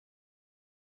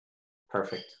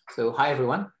Perfect. So hi,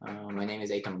 everyone. My name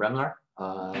is Eitan Bremler,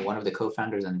 one of the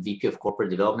co-founders and VP of Corporate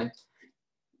Development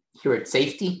here at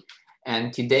Safety.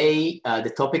 And today,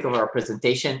 the topic of our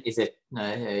presentation is a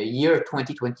year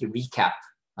 2020 recap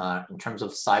in terms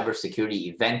of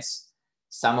cybersecurity events,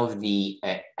 some of the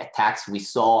attacks we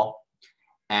saw,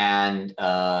 and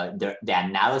the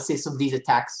analysis of these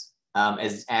attacks.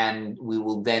 And we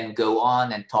will then go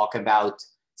on and talk about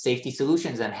safety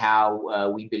solutions and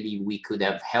how we believe we could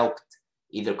have helped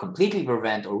either completely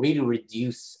prevent or really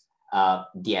reduce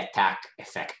the attack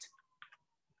effect.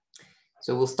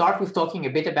 So we'll start with talking a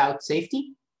bit about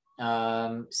safety.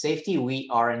 Safety, we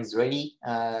are an Israeli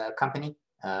company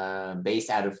based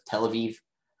out of Tel Aviv,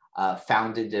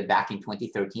 founded back in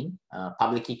 2013,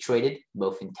 publicly traded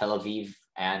both in Tel Aviv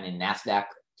and in NASDAQ.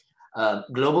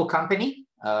 Global company,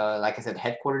 like I said,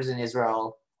 headquarters in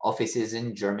Israel, offices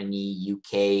in Germany,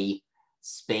 UK,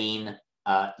 Spain,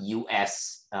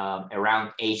 US,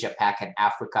 around Asia Pac and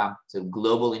Africa. So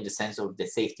global in the sense of the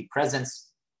safety presence,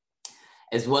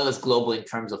 as well as global in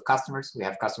terms of customers. We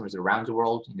have customers around the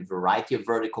world in a variety of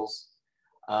verticals.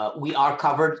 We are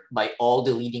covered by all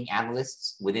the leading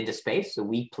analysts within the space. So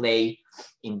we play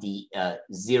in the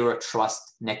zero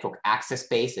trust network access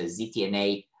space as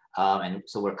ZTNA. And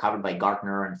so we're covered by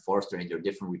Gartner and Forrester in their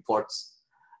different reports.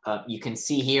 You can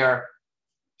see here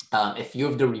a few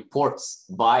of the reports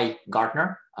by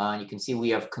Gartner. You can see we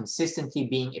have consistently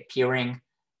been appearing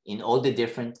in all the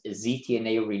different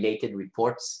ZTNA related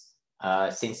reports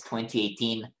since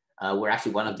 2018. We're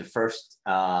actually one of the first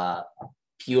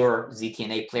pure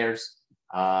ZTNA players,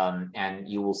 and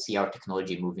you will see our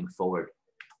technology moving forward.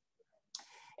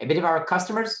 A bit of our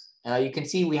customers. You can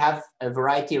see we have a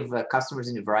variety of customers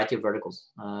in a variety of verticals.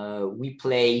 We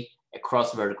play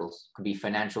across verticals. Could be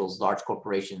financials, large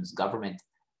corporations, government,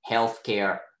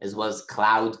 healthcare, as well as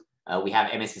cloud. We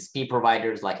have MSSP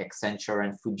providers like Accenture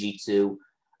and Fujitsu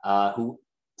who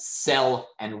sell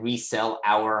and resell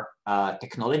our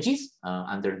technologies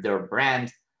under their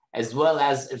brand, as well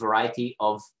as a variety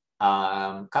of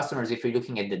customers. If you're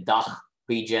looking at the DACH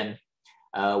region,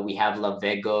 we have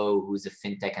Lavego, who's a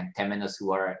fintech, and Temenos,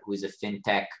 who is a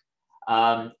fintech.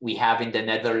 We have in the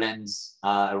Netherlands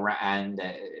and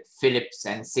Philips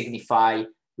and Signify.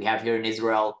 We have here in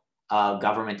Israel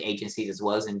government agencies, as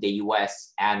well as in the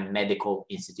US and medical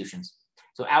institutions.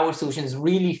 So our solutions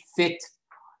really fit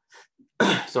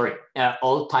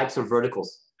all types of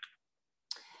verticals.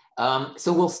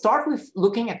 So we'll start with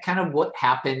looking at kind of what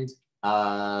happened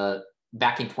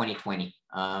back in 2020.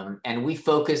 And we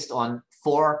focused on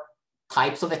 4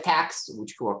 types of attacks,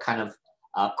 which were kind of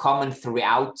common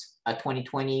throughout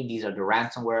 2020. These are the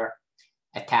ransomware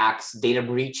attacks, data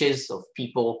breaches of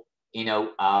people,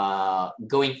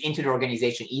 going into the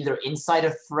organization, either inside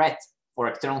a threat or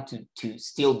external to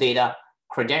steal data,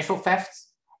 credential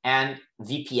thefts, and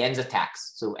VPNs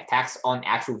attacks. So attacks on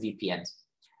actual VPNs.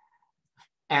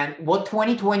 And what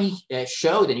 2020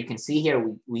 showed, and you can see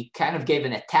here, we kind of gave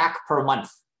an attack per month.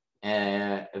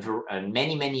 Each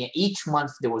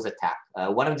month there was attack.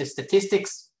 One of the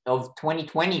statistics of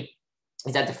 2020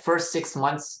 is that the first 6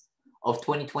 months of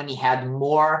 2020 had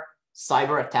more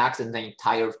cyber attacks than the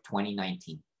entire of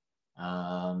 2019.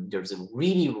 There's a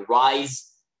really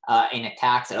rise in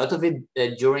attacks, a lot of it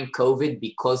during COVID,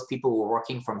 because people were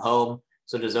working from home.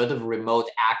 So there's a lot of remote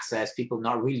access, people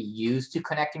not really used to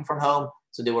connecting from home.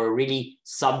 So they were really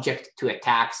subject to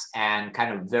attacks and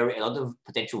kind of a lot of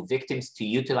potential victims to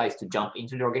utilize to jump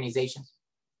into the organizations.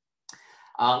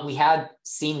 We had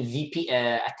seen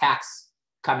attacks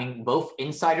coming, both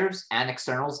insiders and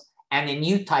externals, and a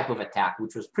new type of attack,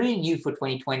 which was pretty new for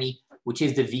 2020, which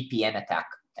is the VPN attack.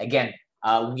 Again,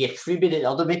 we attributed a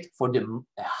lot of it for the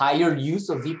higher use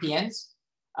of VPNs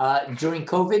during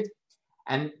COVID.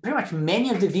 And pretty much many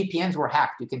of the VPNs were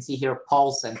hacked. You can see here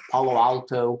Pulse and Palo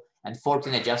Alto and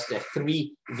Fortinet, just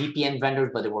 3 VPN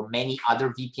vendors, but there were many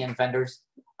other VPN vendors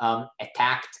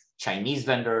attacked, Chinese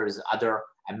vendors, other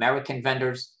American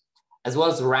vendors, as well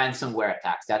as ransomware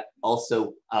attacks that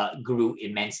also grew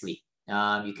immensely.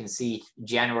 You can see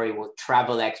January with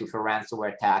TravelX with a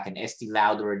ransomware attack, and Estee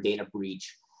Lauder a data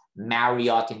breach.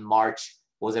 Marriott in March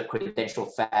was a credential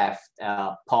theft.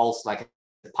 Pulse, like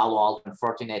Palo Alto and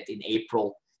Fortinet in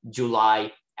April,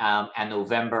 July, and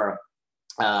November.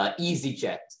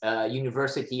 EasyJet,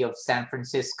 University of San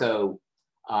Francisco,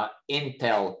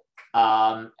 Intel,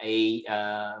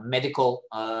 a medical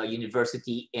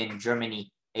university in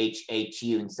Germany,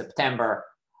 HHU in September,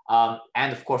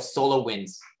 and of course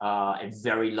SolarWinds, a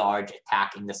very large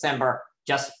attack in December.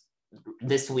 Just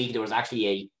this week there was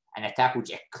actually an attack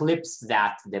which eclipsed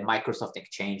that, the Microsoft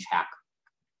Exchange hack.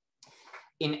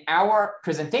 in our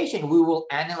presentation, we will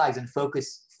analyze and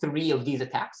focus 3 of these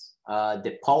attacks.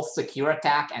 The Pulse Secure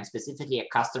attack, and specifically a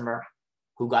customer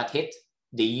who got hit,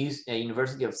 the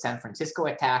University of San Francisco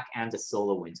attack, and the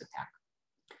SolarWinds attack.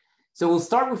 So we'll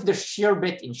start with the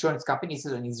Shearbit insurance company. This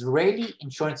is an Israeli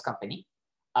insurance company,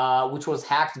 which was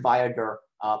hacked via their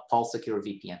Pulse Secure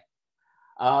VPN.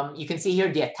 You can see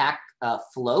here the attack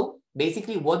flow.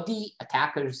 Basically, what the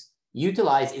attackers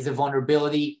utilize is a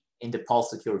vulnerability in the Pulse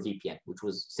Secure VPN, which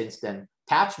was since then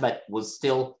patched, but was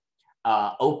still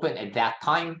open at that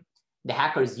time. The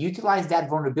hackers utilized that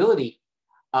vulnerability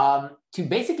to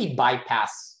basically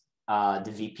bypass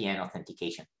the VPN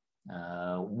authentication.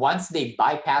 Once they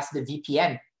bypassed the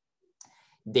VPN,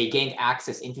 they gained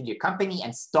access into the company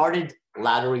and started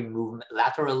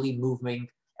laterally moving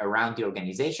around the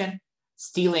organization,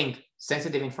 stealing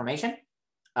sensitive information.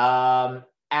 As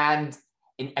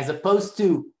opposed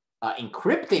to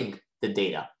encrypting the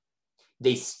data,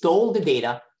 they stole the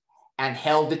data and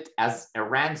held it as a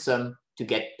ransom to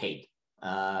get paid,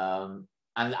 and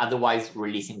otherwise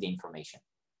releasing the information.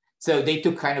 So they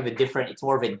took kind of a different, it's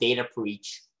more of a data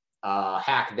breach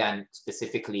hack than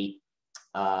specifically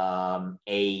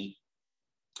a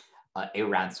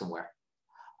ransomware.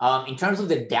 In terms of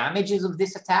the damages of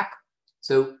this attack,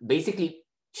 so basically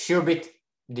Shearbit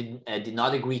did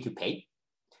not agree to pay.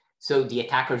 So the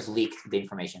attackers leaked the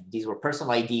information. These were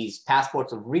personal IDs,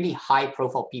 passports of really high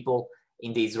profile people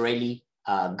in the Israeli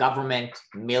government,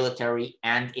 military,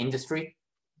 and industry.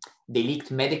 They leaked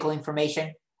medical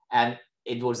information, and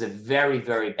it was a very,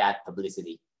 very bad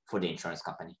publicity for the insurance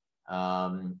company.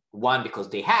 1, because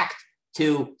they hacked.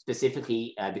 2,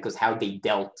 specifically because how they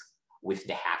dealt with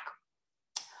the hack.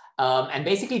 And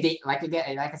basically, they, like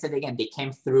I said again, they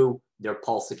came through their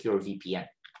Pulse Secure VPN.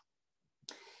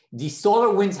 The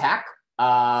SolarWinds hack,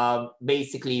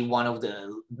 basically one of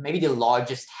maybe the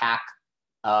largest hack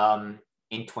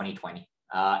in 2020.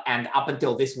 And up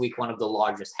until this week, one of the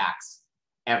largest hacks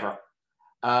ever.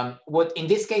 In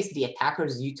this case, the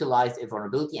attackers utilized a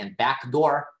vulnerability and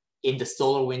backdoor in the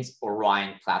SolarWinds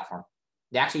Orion platform.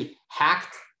 They actually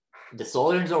hacked the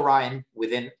SolarWinds Orion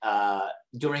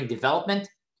during development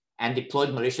and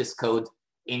deployed malicious code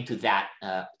into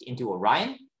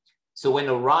Orion. So when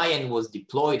Orion was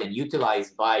deployed and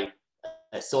utilized by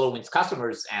SolarWinds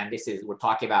customers, and we're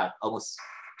talking about almost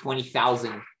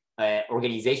 20,000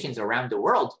 organizations around the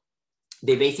world,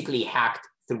 they basically hacked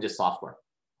through the software.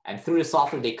 And through the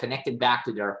software, they connected back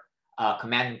to their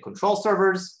command and control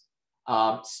servers,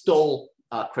 stole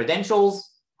credentials,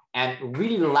 and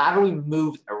really laterally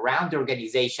moved around the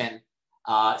organization,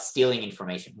 stealing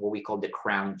information, what we call the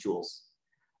crown jewels.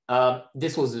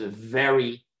 This was a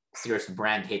very serious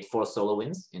brand hit for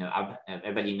SolarWinds.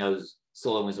 Everybody knows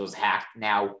SolarWinds was hacked.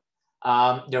 Now,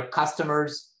 their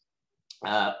customers,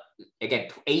 again,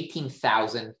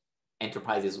 18,000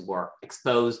 enterprises were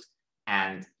exposed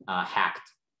and hacked.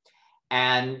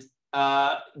 And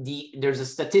there's a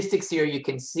statistics here. You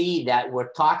can see that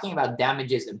we're talking about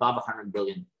damages above $100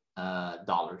 billion,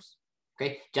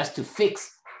 okay, just to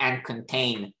fix and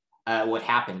contain what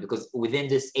happened, because within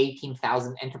this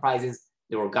 18,000 enterprises,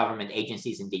 there were government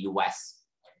agencies in the US.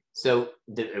 So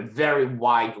a very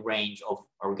wide range of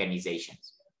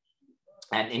organizations.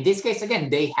 And in this case, again,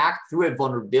 they hacked through a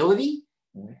vulnerability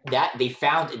that they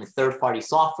found in third-party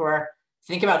software.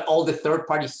 Think about all the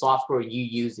third-party software you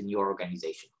use in your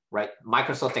organization, right?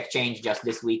 Microsoft Exchange just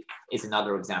this week is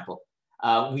another example.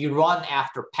 We run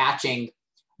after patching,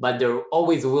 but there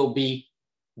always will be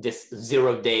this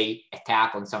zero-day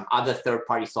attack on some other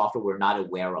third-party software we're not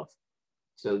aware of.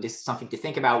 So this is something to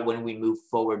think about when we move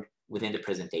forward within the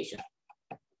presentation.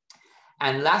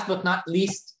 And last but not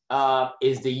least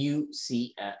is the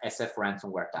UCSF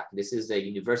ransomware attack. This is the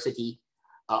University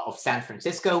of San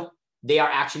Francisco. They are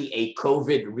actually a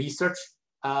COVID research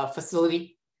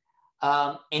facility.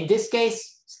 In this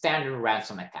case, standard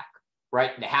ransom attack,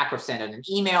 right? The hacker sent out an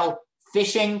email,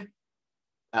 phishing,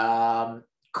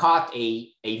 caught a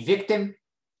victim,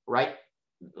 right?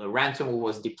 The ransomware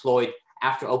was deployed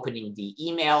after opening the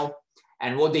email.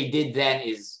 And what they did then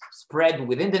is spread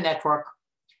within the network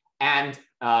and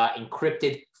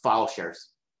encrypted file shares,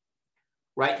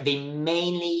 right? They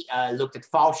mainly looked at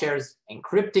file shares,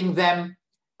 encrypting them,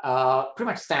 pretty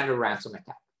much standard ransom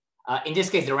attack. In this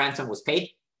case, the ransom was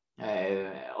paid,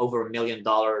 over $1 million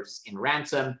in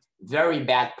ransom, very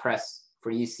bad press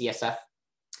for UCSF,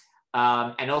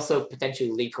 and also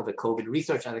potentially leak of a COVID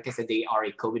research. And like I said, they are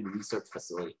a COVID research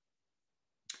facility.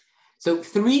 So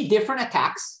 3 different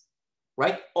attacks,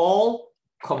 right? All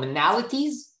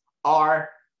commonalities are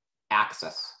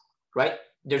access, right?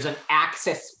 There's an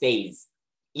access phase,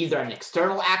 either an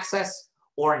external access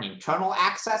or an internal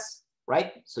access, right?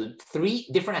 So 3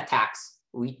 different attacks.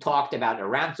 We talked about a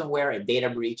ransomware, a data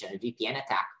breach, and a VPN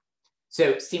attack.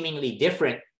 So seemingly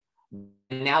different.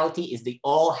 Finality is they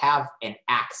all have an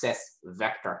access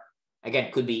vector.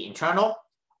 Again, could be internal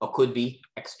or could be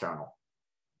external.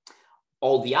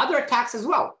 All the other attacks as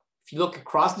well. If you look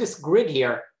across this grid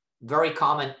here, very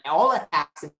common, all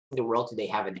attacks in the world today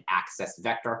have an access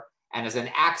vector. And as an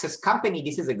access company,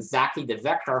 this is exactly the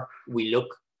vector we look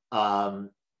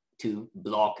to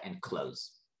block and close.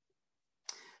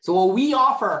 So what we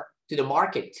offer to the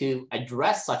market to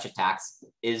address such attacks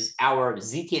is our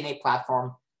ZTNA platform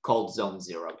called Zone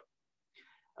Zero.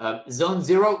 Zone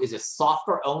Zero is a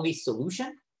software-only solution.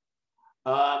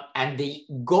 And the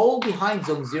goal behind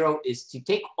Zone Zero is to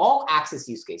take all access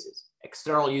use cases,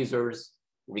 external users,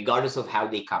 regardless of how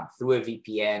they come, through a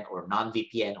VPN or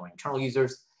non-VPN or internal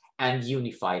users, and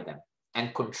unify them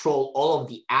and control all of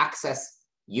the access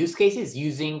use cases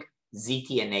using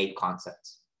ZTNA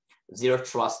concepts, zero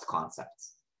trust concepts.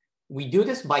 We do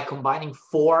this by combining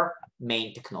 4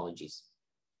 main technologies.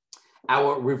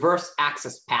 Our reverse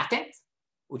access patent,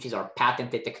 which is our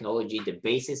patented technology, the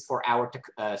basis for our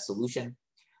solution.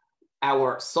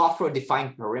 Our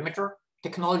software-defined perimeter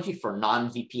technology for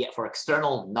non-VPN, for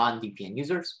external non-VPN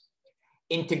users.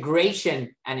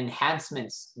 Integration and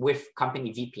enhancements with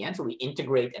company VPNs, so we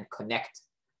integrate and connect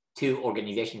to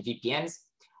organization VPNs,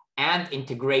 and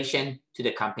integration to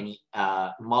the company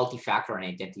multi-factor and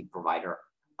identity provider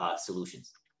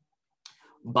solutions.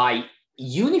 By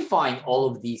unifying all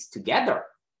of these together,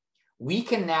 we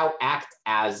can now act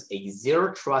as a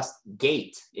zero trust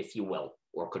gate, if you will,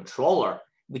 or controller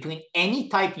between any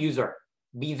type user,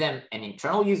 be them an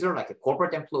internal user like a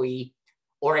corporate employee,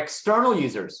 or external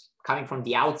users coming from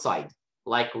the outside,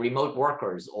 like remote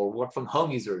workers or work from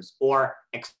home users, or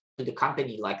to the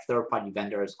company like third-party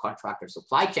vendors, contractors,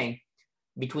 supply chain,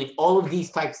 between all of these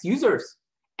types of users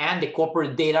and the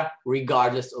corporate data,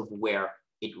 regardless of where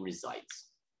it resides.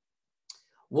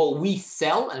 What we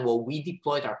sell and what we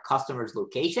deploy at our customers'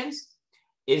 locations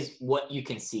is what you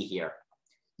can see here.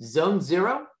 Zone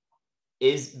Zero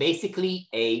is basically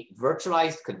a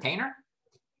virtualized container.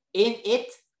 In it,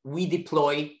 we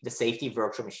deploy the safety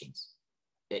virtual machines.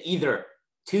 Either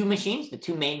 2 machines, the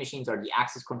 2 main machines are the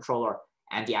access controller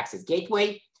and the access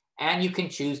gateway, and you can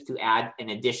choose to add an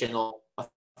additional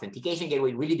authentication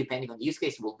gateway, really depending on the use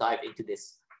case. We'll dive into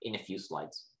this in a few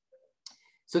slides.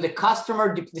 So the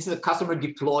customer, this is a customer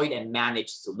deployed and managed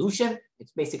solution.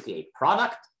 It's basically a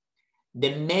product.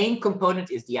 The main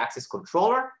component is the access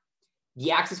controller.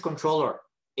 The access controller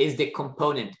is the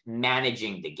component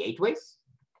managing the gateways.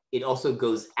 It also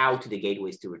goes out to the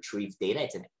gateways to retrieve data.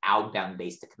 It's an outbound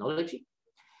based technology.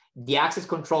 The access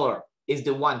controller is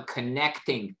the one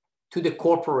connecting to the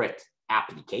corporate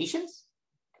applications.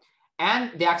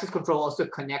 And the access controller also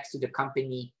connects to the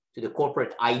company, to the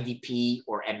corporate IDP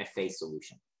or MFA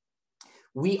solution.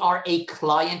 We are a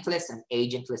clientless and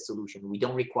agentless solution. We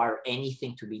don't require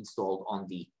anything to be installed on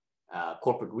the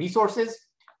corporate resources,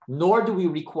 nor do we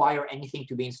require anything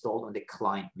to be installed on the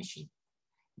client machine.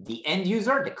 The end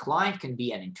user, the client, can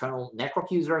be an internal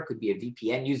network user, could be a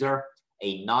VPN user,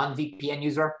 a non-VPN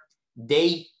user.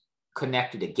 They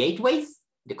connect to the gateways.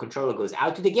 The controller goes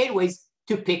out to the gateways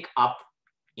to pick up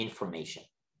information.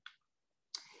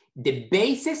 The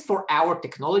basis for our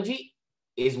technology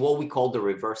is what we call the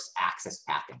reverse access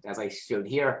patent. As I showed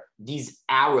here, these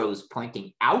arrows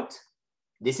pointing out,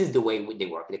 this is the way they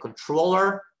work. The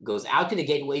controller goes out to the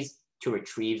gateways to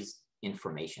retrieve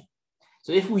information.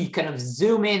 So if we kind of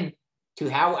zoom in to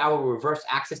how our reverse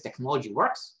access technology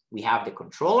works, we have the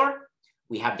controller,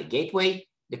 we have the gateway.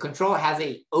 The controller has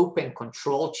an open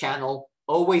control channel,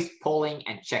 always pulling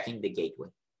and checking the gateway.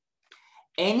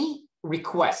 Any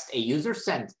request a user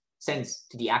sends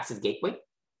to the access gateway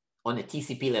on a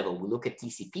TCP level, we look at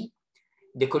TCP.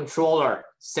 The controller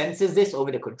senses this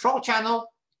over the control channel,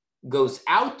 goes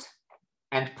out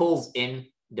and pulls in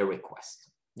the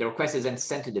request. The request is then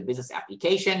sent to the business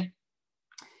application.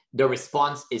 The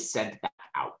response is sent back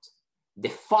out. The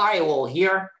firewall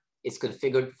here is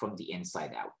configured from the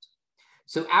inside out.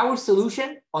 So our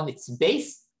solution on its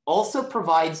base also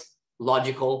provides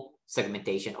logical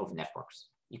segmentation of networks.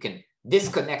 You can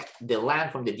disconnect the LAN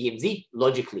from the DMZ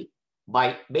logically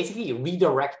by basically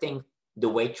redirecting the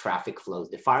way traffic flows.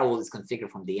 The firewall is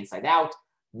configured from the inside out,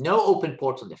 no open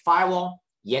ports on the firewall,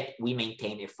 yet we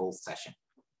maintain a full session.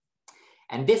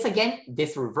 And this, again,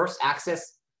 this reverse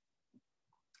access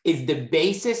is the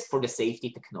basis for the safety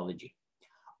technology.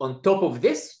 On top of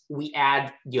this, we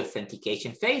add the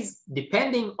authentication phase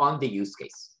depending on the use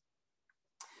case.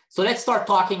 So let's start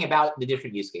talking about the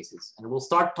different use cases. And we'll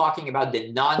start talking about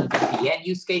the non-VPN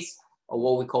use case, or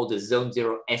what we call the Zone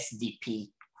Zero SDP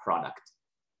product.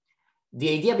 The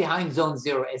idea behind Zone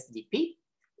Zero SDP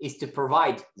is to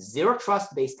provide zero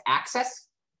trust-based access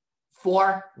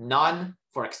for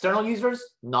external users,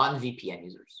 non-VPN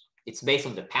users. It's based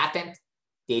on the patent.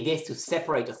 The idea is to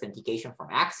separate authentication from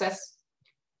access.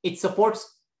 It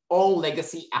supports all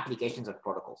legacy applications and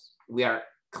protocols. We are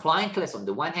clientless on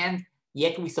the one hand,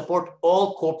 yet we support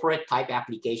all corporate type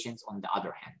applications on the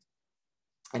other hand.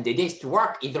 And the idea is to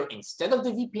work either instead of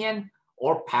the VPN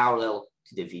or parallel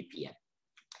to the VPN.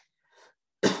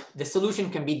 The solution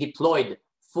can be deployed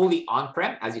fully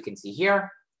on-prem, as you can see here,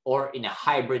 or in a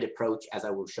hybrid approach, as I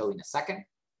will show in a second.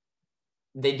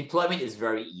 The deployment is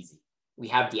very easy. We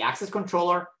have the access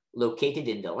controller located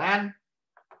in the LAN.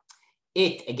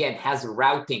 It, again, has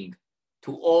routing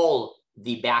to all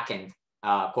the backend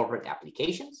corporate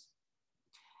applications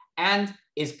and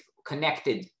is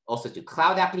connected also to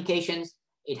cloud applications.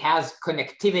 It has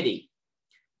connectivity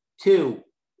to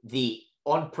the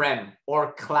on-prem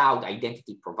or cloud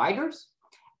identity providers,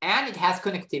 and it has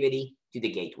connectivity to the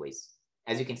gateways.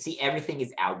 As you can see, everything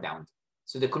is outbound.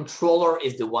 So the controller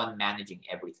is the one managing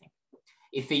everything.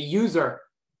 If a user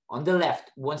on the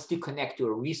left wants to connect to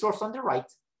a resource on the right,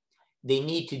 they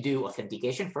need to do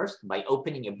authentication first by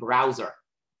opening a browser,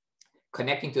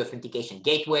 connecting to authentication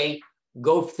gateway,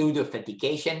 go through the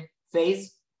authentication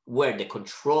phase where the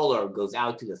controller goes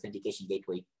out to the authentication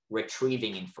gateway,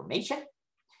 retrieving information.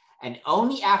 And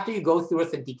only after you go through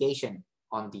authentication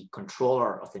on the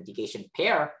controller authentication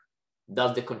pair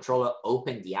does the controller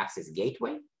open the access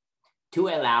gateway to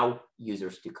allow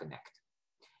users to connect.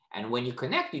 And when you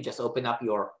connect, you just open up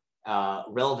your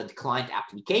relevant client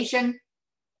application,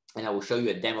 and I will show you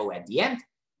a demo at the end.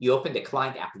 You open the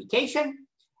client application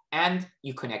and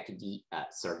you connect to the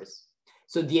service.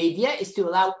 So the idea is to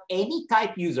allow any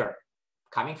type user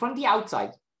coming from the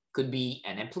outside, could be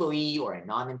an employee or a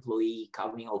non-employee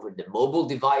coming over the mobile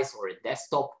device or a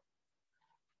desktop,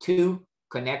 to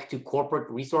connect to corporate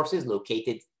resources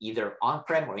located either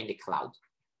on-prem or in the cloud.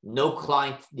 No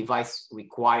client device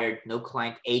required, no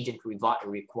client agent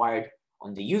required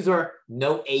on the user,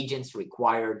 no agents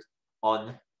required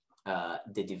on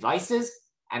the devices,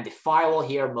 and the firewall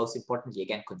here, most importantly,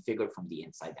 again, configured from the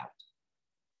inside out.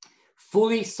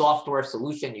 Fully software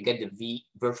solution, you get the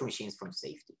virtual machines from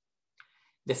safety.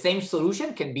 The same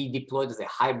solution can be deployed as a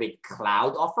hybrid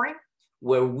cloud offering,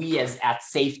 where we as at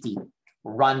safety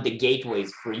run the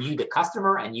gateways for you, the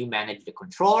customer, and you manage the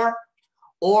controller.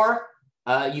 Or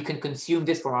you can consume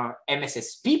this from our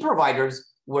MSSP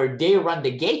providers, where they run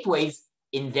the gateways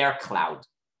in their cloud.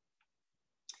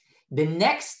 The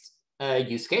next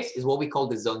use case is what we call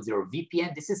the Zone Zero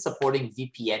VPN. This is supporting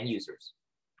VPN users.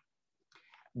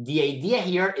 The idea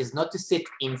here is not to sit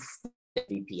instead of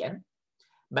the VPN,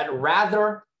 but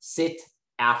rather sit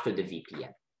after the VPN.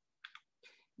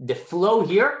 The flow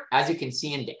here, as you can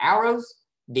see in the arrows,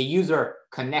 the user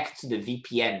connects to the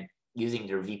VPN using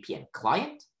their VPN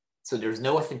client. So there's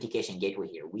no authentication gateway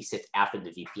here. We sit after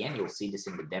the VPN. You'll see this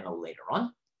in the demo later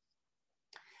on.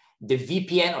 The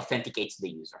VPN authenticates the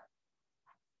user.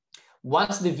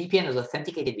 Once the VPN has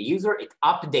authenticated the user, it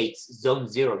updates Zone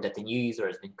Zero that the new user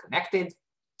has been connected,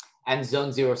 and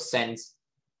Zone Zero sends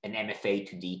an MFA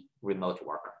to the remote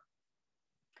worker.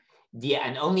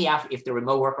 And only if the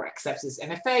remote worker accepts this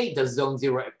MFA does Zone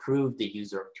Zero approve the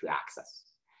user to access.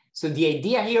 So the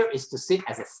idea here is to sit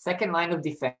as a second line of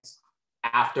defense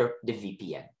after the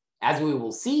VPN. As we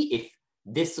will see, if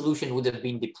this solution would have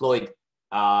been deployed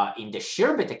in the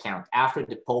Sherbet account after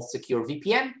the Pulse Secure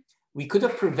VPN, we could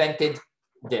have prevented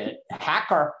the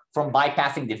hacker from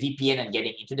bypassing the VPN and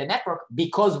getting into the network,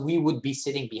 because we would be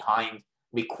sitting behind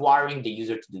requiring the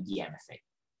user to do the MFA.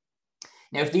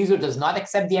 Now, if the user does not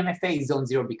accept the MFA, Zone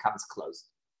Zero becomes closed.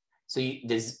 So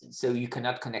you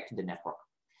cannot connect to the network.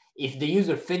 If the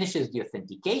user finishes the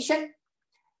authentication,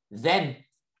 then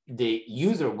the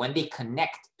user, when they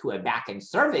connect to a backend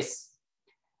service,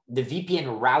 the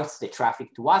VPN routes the traffic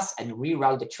to us and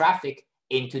reroute the traffic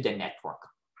into the network.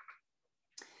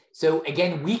 So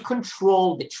again, we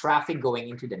control the traffic going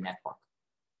into the network.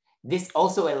 This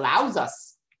also allows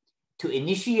us to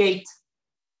initiate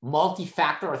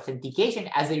multi-factor authentication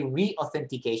as a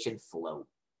re-authentication flow.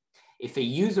 If a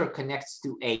user connects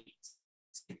to an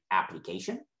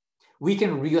application, we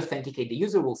can re-authenticate the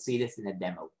user. We'll see this in a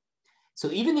demo.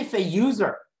 So even if a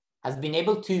user has been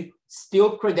able to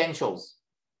steal credentials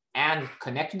and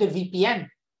connect to the VPN,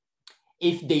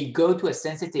 if they go to a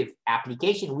sensitive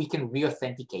application, we can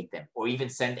re-authenticate them, or even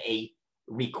send a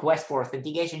request for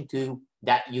authentication to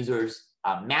that user's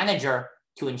manager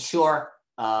to ensure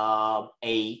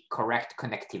a correct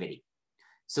connectivity.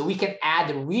 So we can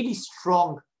add a really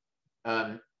strong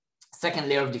second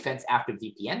layer of defense after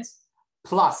VPNs.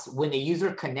 Plus, when the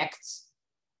user connects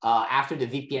after the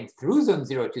VPN through zone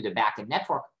 0 to the backend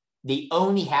network, they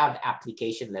only have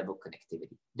application level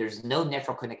connectivity. There's no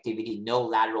network connectivity, no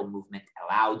lateral movement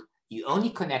allowed. You only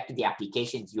connect to the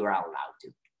applications you are allowed to.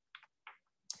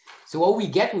 So what we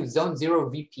get with zone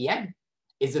 0 VPN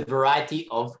is a variety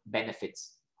of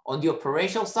benefits. On the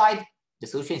operational side, the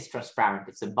solution is transparent.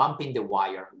 It's a bump in the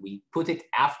wire. We put it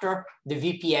after the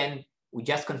VPN. We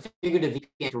just configure the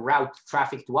VPN to route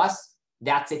traffic to us.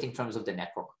 That's it in terms of the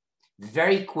network.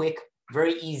 Very quick,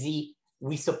 very easy.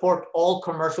 We support all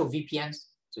commercial VPNs.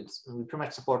 So we pretty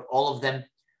much support all of them.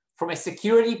 From a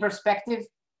security perspective,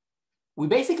 we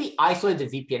basically isolate the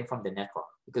VPN from the network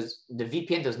because the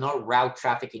VPN does not route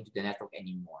traffic into the network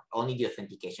anymore, only the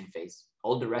authentication phase.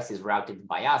 All the rest is routed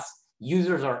by us.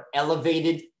 Users are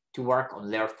elevated to work on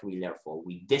layer 3, layer 4.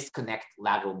 We disconnect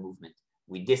lateral movement.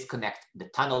 We disconnect the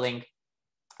tunneling,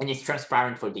 and it's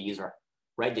transparent for the user,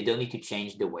 right? They don't need to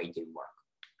change the way they work.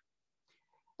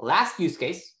 Last use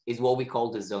case is what we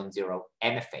call the zone 0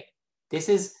 MFA. This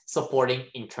is supporting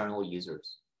internal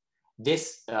users.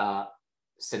 This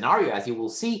scenario, as you will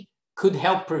see, could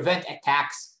help prevent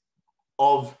attacks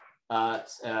of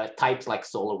types like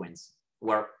SolarWinds,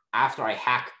 where after I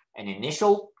hack an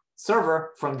initial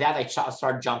server, from that I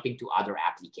start jumping to other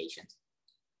applications.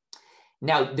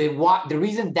 Now, the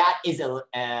reason that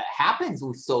happens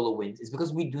with SolarWinds is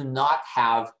because we do not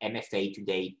have MFA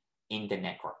today in the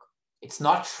network. It's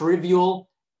not trivial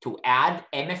to add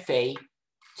MFA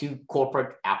to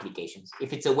corporate applications.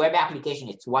 If it's a web application,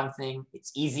 it's one thing,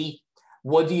 it's easy.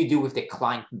 What do you do with the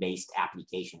client-based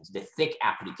applications, the thick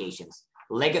applications,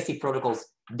 legacy protocols?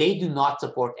 They do not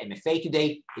support MFA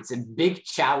today. It's a big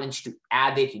challenge to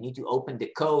add it. You need to open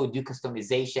the code, do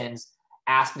customizations,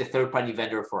 ask the third-party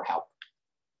vendor for help.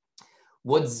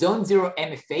 What zone 0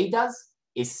 MFA does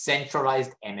is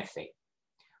centralized MFA.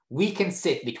 We can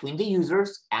sit between the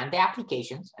users and the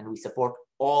applications, and we support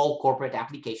all corporate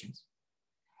applications.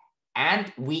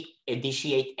 And we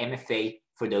initiate MFA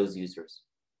for those users.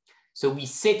 So we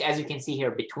sit, as you can see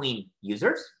here, between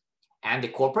users and the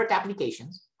corporate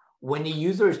applications. When the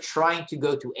user is trying to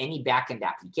go to any backend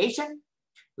application,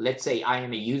 let's say I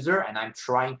am a user and I'm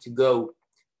trying to go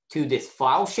to this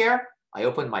file share. I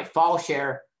open my file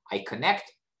share, I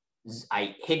connect,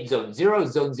 I hit zone 0.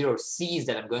 Zone 0 sees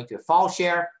that I'm going to a file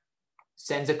share,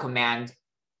 sends a command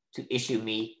to issue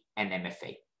me an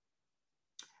MFA.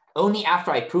 Only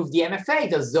after I approve the MFA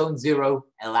does zone 0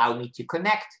 allow me to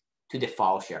connect to the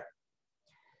file share.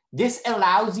 This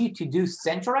allows you to do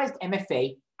centralized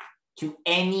MFA to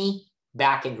any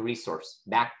backend resource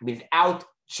without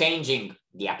changing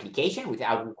the application,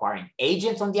 without requiring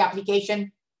agents on the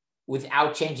application,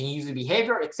 without changing user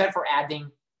behavior, except for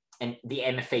adding the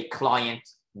MFA client,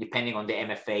 depending on the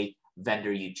MFA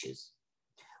vendor you choose.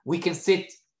 We can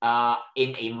sit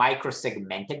in a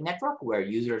micro-segmented network where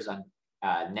users on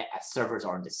servers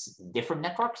are on different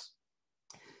networks.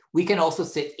 We can also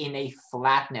sit in a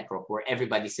flat network where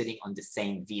everybody's sitting on the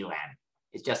same VLAN.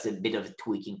 It's just a bit of a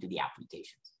tweaking to the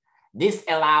applications. This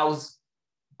allows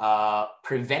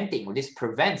this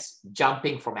prevents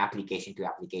jumping from application to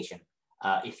application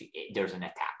if there's an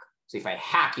attack. So if I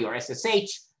hack your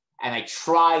SSH and I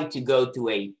try to go to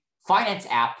a finance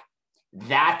app,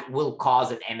 that will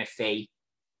cause an MFA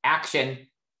action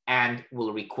and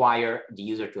will require the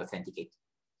user to authenticate.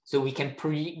 So we can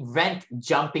prevent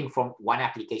jumping from one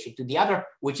application to the other,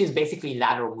 which is basically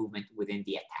lateral movement within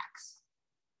the attacks.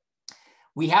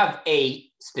 We have a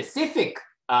specific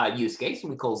use case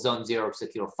we call zone 0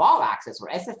 secure file access, or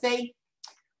SFA,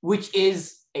 which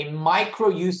is a micro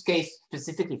use case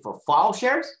specifically for file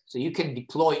shares. So you can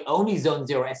deploy only zone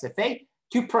 0 SFA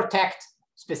to protect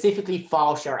specifically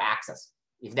file share access.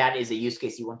 If that is a use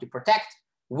case you want to protect,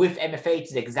 with MFA,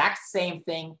 it's the exact same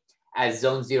thing as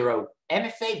zone 0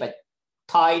 MFA, but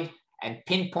tied and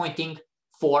pinpointing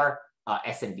for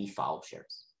SMB file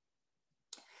shares.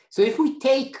 So if we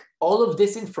take all of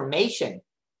this information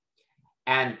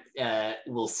and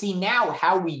we'll see now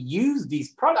how we use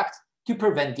these products to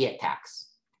prevent the attacks.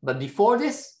 But before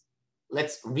this,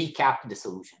 let's recap the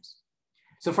solutions.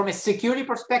 So from a security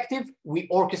perspective, we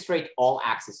orchestrate all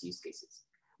access use cases.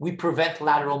 We prevent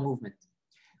lateral movement.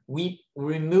 We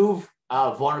remove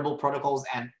vulnerable protocols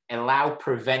and allow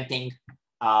preventing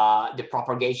the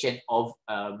propagation of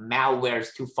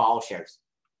malwares to file shares.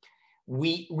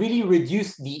 We really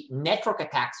reduce the network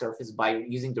attack surface by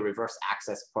using the reverse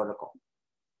access protocol.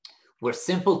 We're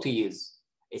simple to use.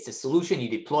 It's a solution, you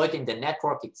deploy it in the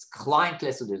network, it's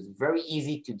clientless, so it's very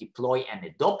easy to deploy and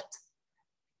adopt.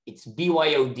 It's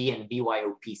BYOD and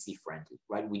BYOPC friendly,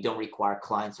 right? We don't require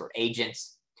clients or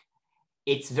agents.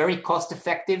 It's very cost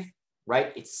effective,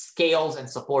 right? It scales and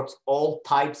supports all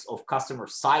types of customer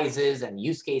sizes and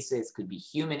use cases, could be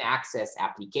human access,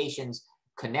 applications,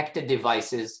 connected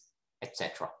devices,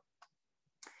 etc.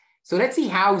 So let's see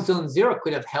how Zone Zero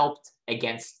could have helped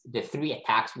against the 3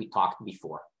 attacks we talked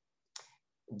before.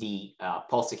 The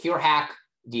Pulse Secure hack,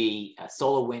 the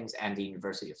SolarWinds, and the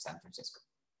University of San Francisco.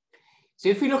 So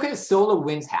if we look at the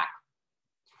SolarWinds hack,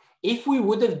 if we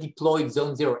would have deployed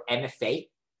Zone Zero MFA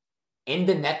in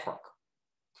the network,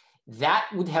 that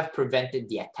would have prevented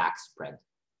the attack spread.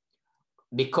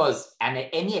 Because at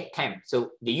any attempt,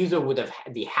 so the user would have,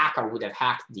 the hacker would have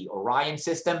hacked the Orion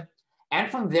system,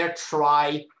 and from there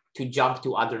try to jump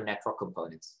to other network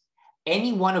components.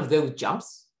 Any one of those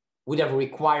jumps would have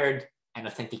required an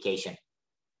authentication,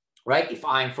 right? If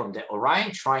I'm from the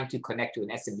Orion trying to connect to an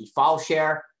SMB file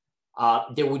share,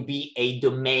 there would be a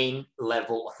domain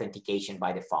level authentication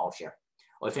by the file share.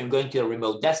 Or if I'm going to a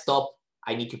remote desktop,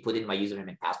 I need to put in my username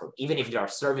and password. Even if there are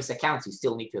service accounts, you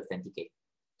still need to authenticate.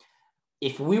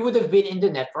 If we would have been in the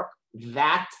network,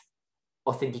 that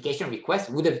authentication request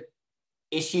would have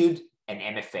issued an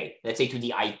MFA, let's say to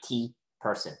the IT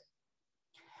person.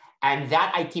 And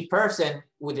that IT person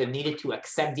would have needed to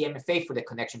accept the MFA for the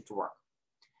connection to work.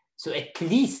 So at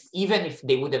least, even if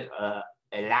they would have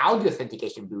allowed the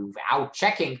authentication without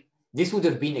checking, this would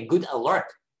have been a good alert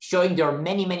showing there are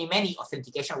many, many, many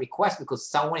authentication requests because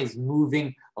someone is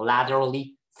moving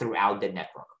laterally throughout the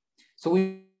network. So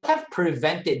we have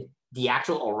prevented the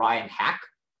actual Orion hack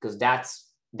because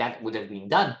that would have been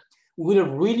done. We would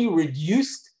have really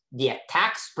reduced the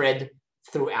attack spread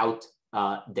throughout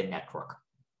the network.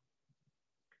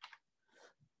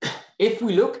 If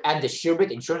we look at the Sherbet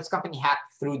insurance company hack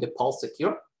through the Pulse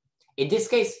Secure, in this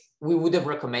case, we would have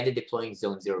recommended deploying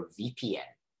Zone Zero VPN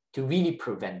to really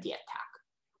prevent the attack.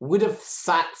 We would have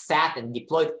sat and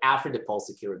deployed after the Pulse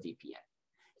Secure VPN.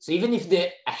 So even if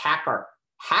a hacker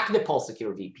hacked the Pulse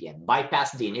Secure VPN,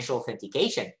 bypassed the initial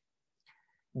authentication,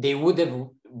 they would have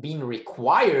been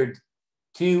required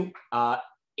to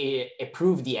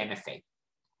approve the MFA.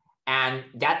 And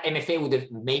that MFA would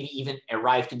have maybe even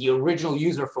arrived to the original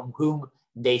user from whom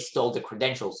they stole the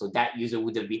credentials. So that user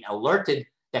would have been alerted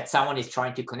that someone is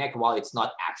trying to connect while it's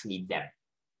not actually them.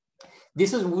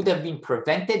 This would have been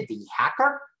prevented the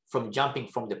hacker from jumping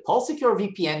from the Pulse Secure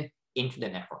VPN into the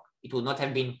network. It would not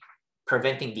have been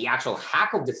preventing the actual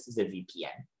hack of the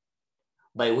VPN,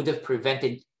 but it would have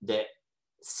prevented the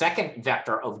second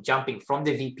vector of jumping from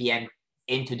the VPN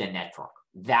into the network,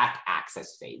 that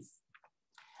access phase.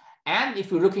 And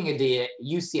if we're looking at the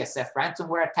UCSF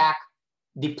ransomware attack,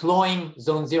 deploying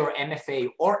Zone Zero MFA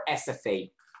or SFA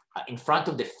in front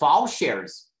of the file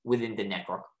shares within the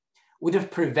network would have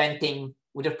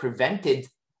prevented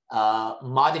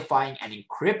modifying and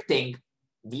encrypting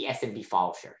the SMB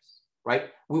file shares,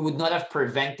 right? We would not have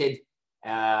prevented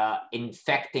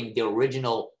infecting the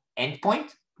original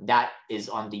endpoint that is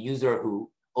on the user who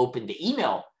opened the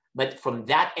email, but from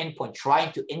that endpoint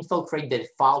trying to infiltrate the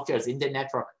file shares in the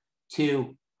network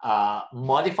to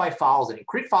modify files and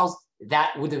encrypt files,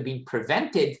 that would have been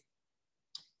prevented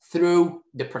through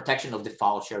the protection of the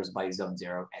file shares by Zone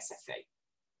Zero SFA.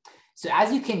 So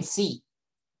as you can see,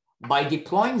 by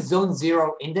deploying Zone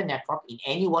Zero in the network in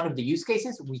any one of the use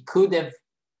cases, we could have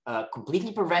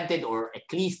completely prevented or at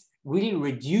least really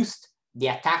reduced the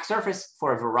attack surface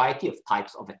for a variety of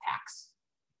types of attacks.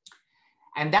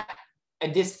 And that,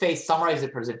 at this phase, summarizes the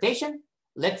presentation.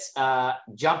 Let's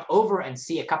jump over and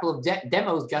see a couple of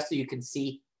demos just so you can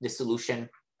see the solution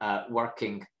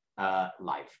working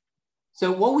live.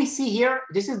 So what we see here,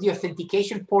 this is the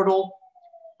authentication portal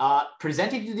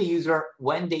presented to the user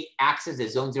when they access the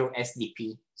Zone Zero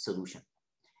SDP solution.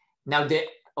 Now, the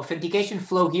authentication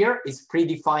flow here is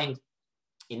predefined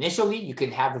initially. You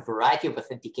can have a variety of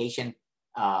authentication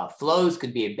flows.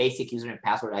 Could be a basic username and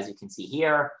password, as you can see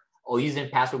here, or username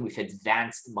and password with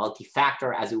advanced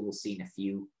multi-factor, as we will see in a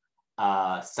few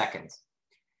seconds.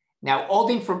 Now, all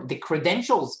the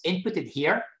credentials inputted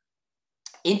here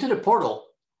into the portal,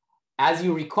 as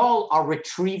you recall, are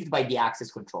retrieved by the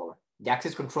access controller. The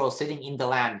access controller sitting in the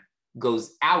LAN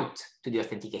goes out to the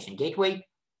authentication gateway,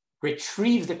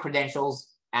 retrieves the credentials,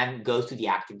 and goes to the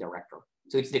Active Directory.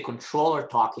 So it's the controller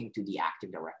talking to the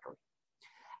Active Directory.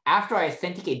 After I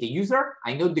authenticate the user,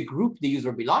 I know the group the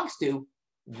user belongs to.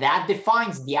 That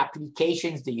defines the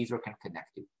applications the user can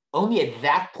connect to. Only at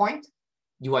that point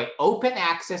do I open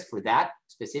access for that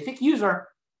specific user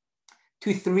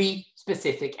to 3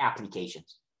 specific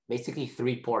applications. basically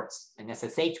 3 ports, an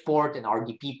SSH port, an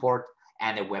RDP port,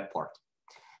 and a web port.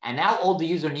 And now all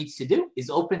the user needs to do is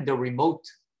open the remote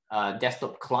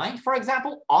desktop client, for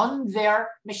example, on their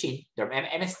machine, their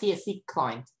MSTSC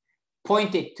client,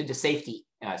 point it to the safety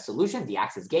solution, the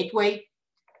access gateway,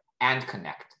 and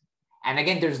connect. And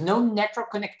again, there's no network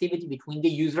connectivity between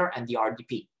the user and the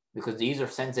RDP because the user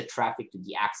sends the traffic to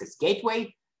the access gateway,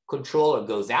 controller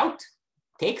goes out,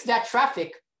 takes that traffic,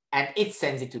 and it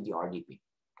sends it to the RDP.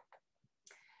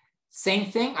 Same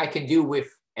thing I can do with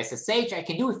SSH, I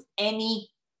can do with any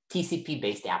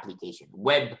TCP-based application,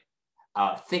 web,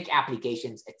 thick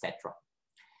applications, etc.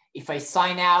 If I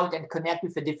sign out and connect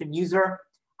with a different user,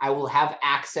 I will have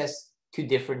access to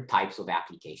different types of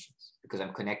applications because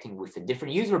I'm connecting with a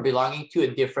different user belonging to a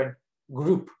different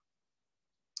group.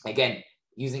 Again,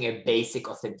 using a basic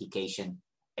authentication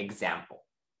example.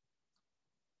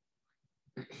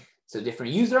 So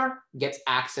different user gets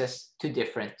access to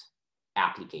different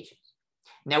applications.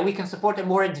 Now we can support a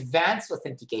more advanced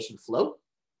authentication flow,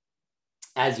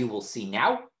 as you will see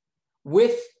now,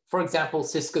 with, for example,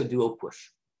 Cisco Duo Push.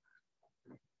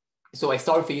 So I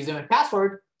start with a username and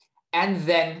password, and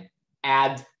then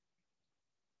add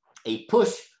a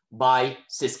push by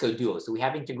Cisco Duo. So we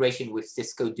have integration with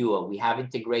Cisco Duo. We have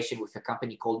integration with a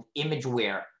company called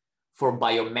Imageware for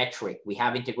biometric. We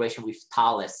have integration with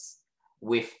Thales,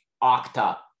 with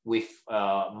Okta, with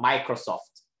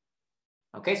Microsoft.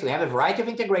 Okay, so we have a variety of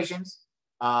integrations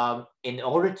in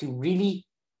order to really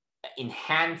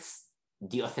enhance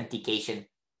the authentication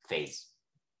phase.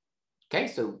 Okay,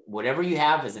 so whatever you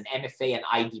have as an MFA and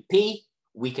IDP,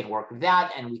 we can work with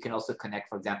that, and we can also connect,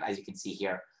 for example, as you can see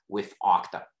here, with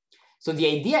Okta. So the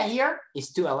idea here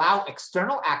is to allow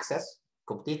external access,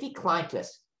 completely clientless,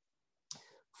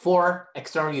 for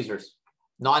external users,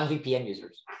 non-VPN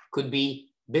users. Could be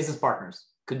business partners,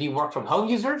 could be work from home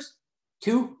users,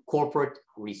 to corporate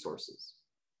resources.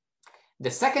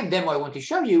 The second demo I want to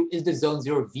show you is the Zone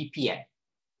Zero VPN.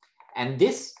 And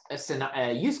this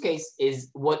use case is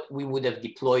what we would have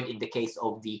deployed in the case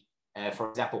of the, for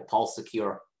example, Pulse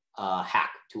Secure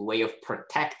hack, to a way of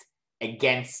protect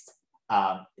against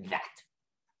that.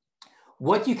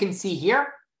 What you can see here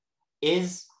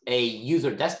is a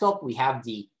user desktop. We have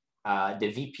the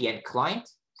VPN client.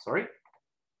 Sorry,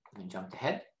 let me jump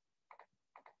ahead.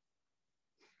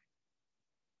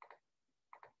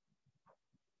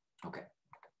 Okay.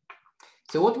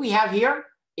 So what we have here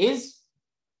is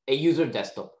a user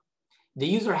desktop. The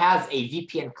user has a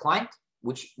VPN client,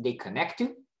 which they connect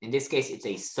to. In this case, it's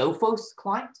a Sophos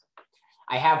client.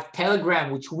 I have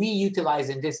Telegram, which we utilize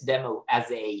in this demo as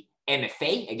a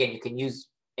MFA. Again, you can use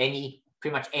pretty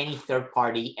much any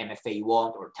third-party MFA you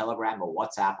want, or Telegram, or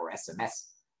WhatsApp, or SMS.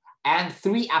 And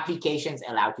 3 applications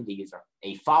allowed to the user: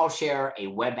 a file share, a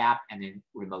web app, and a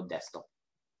remote desktop.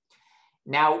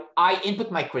 Now, I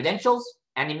input my credentials,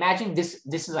 and imagine this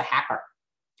is a hacker.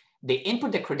 They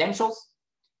input the credentials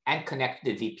and connect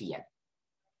to the VPN.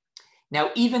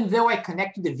 Now, even though I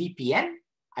connect to the VPN,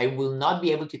 I will not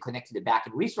be able to connect to the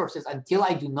backend resources until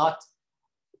I do not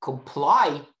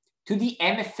comply to the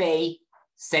MFA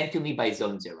sent to me by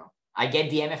Zone Zero. I get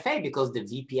the MFA because the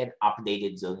VPN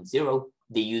updated Zone Zero.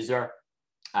 The user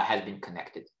has been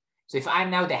connected. So if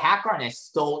I'm now the hacker and I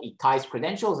stole Itai's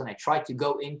credentials and I try to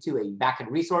go into a backend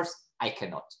resource, I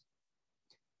cannot.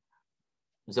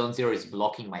 Zone Zero is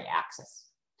blocking my access.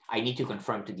 I need to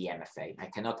confirm to the MFA. I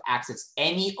cannot access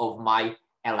any of my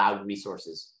allowed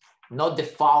resources, not the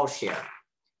file share,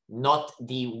 not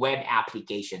the web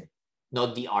application,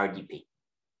 not the RDP.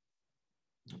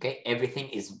 Okay, everything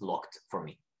is blocked for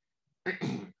me.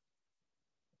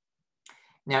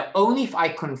 Now, only if I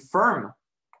confirm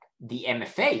the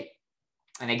MFA,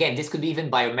 and again, this could be even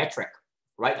biometric,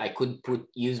 right? I could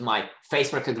use my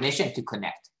face recognition to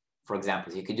connect, for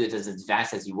example. So you could do it as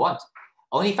advanced as you want.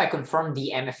 Only if I confirm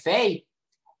the MFA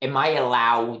am I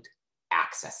allowed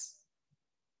access.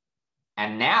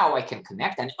 And now I can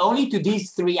connect, and only to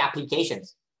these 3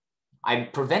 applications. I'm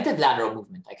prevented lateral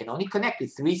movement. I can only connect to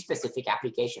 3 specific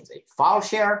applications: a file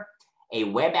share, a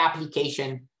web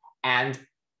application, and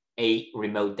a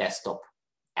remote desktop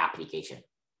application.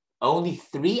 Only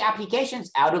 3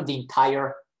 applications out of the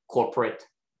entire corporate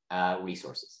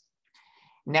resources.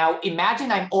 Now,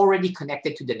 imagine I'm already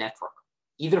connected to the network,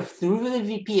 either through the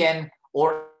VPN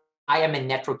or I am a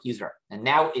network user. And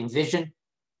now envision,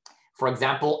 for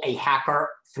example, a hacker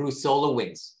through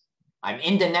SolarWinds. I'm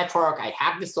in the network, I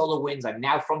hack the SolarWinds, I'm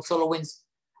now from SolarWinds,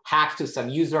 hacked to some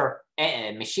user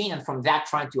machine, and from that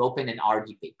trying to open an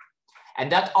RDP.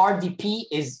 And that RDP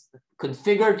is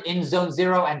configured in Zone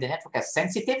Zero and the network as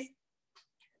sensitive.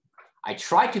 I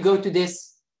try to go to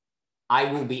this, I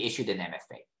will be issued an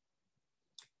MFA.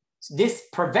 This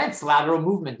prevents lateral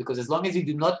movement because as long as you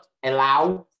do not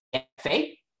allow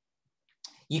MFA,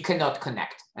 you cannot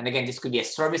connect. And again, this could be a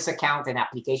service account, an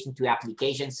application to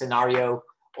application scenario,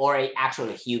 or a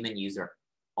human user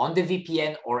on the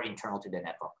VPN or internal to the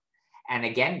network. And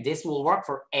again, this will work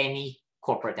for any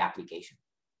corporate application.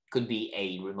 Could be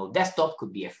a remote desktop,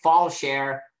 could be a file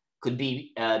share, could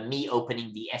be me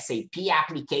opening the SAP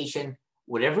application.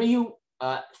 Whatever you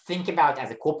think about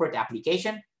as a corporate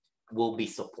application will be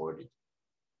supported.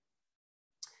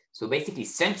 So basically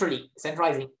centrally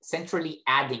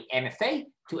adding MFA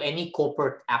to any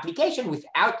corporate application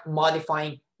without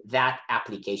modifying that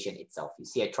application itself. You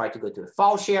see, I try to go to a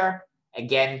file share.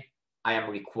 Again, I am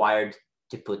required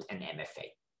to put an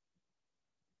MFA.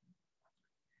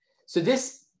 So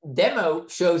this demo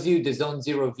shows you the Zone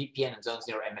 0 VPN and Zone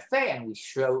 0 MFA, and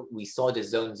we saw the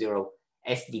Zone 0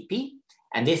 SDP.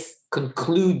 And this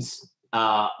concludes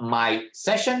my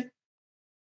session.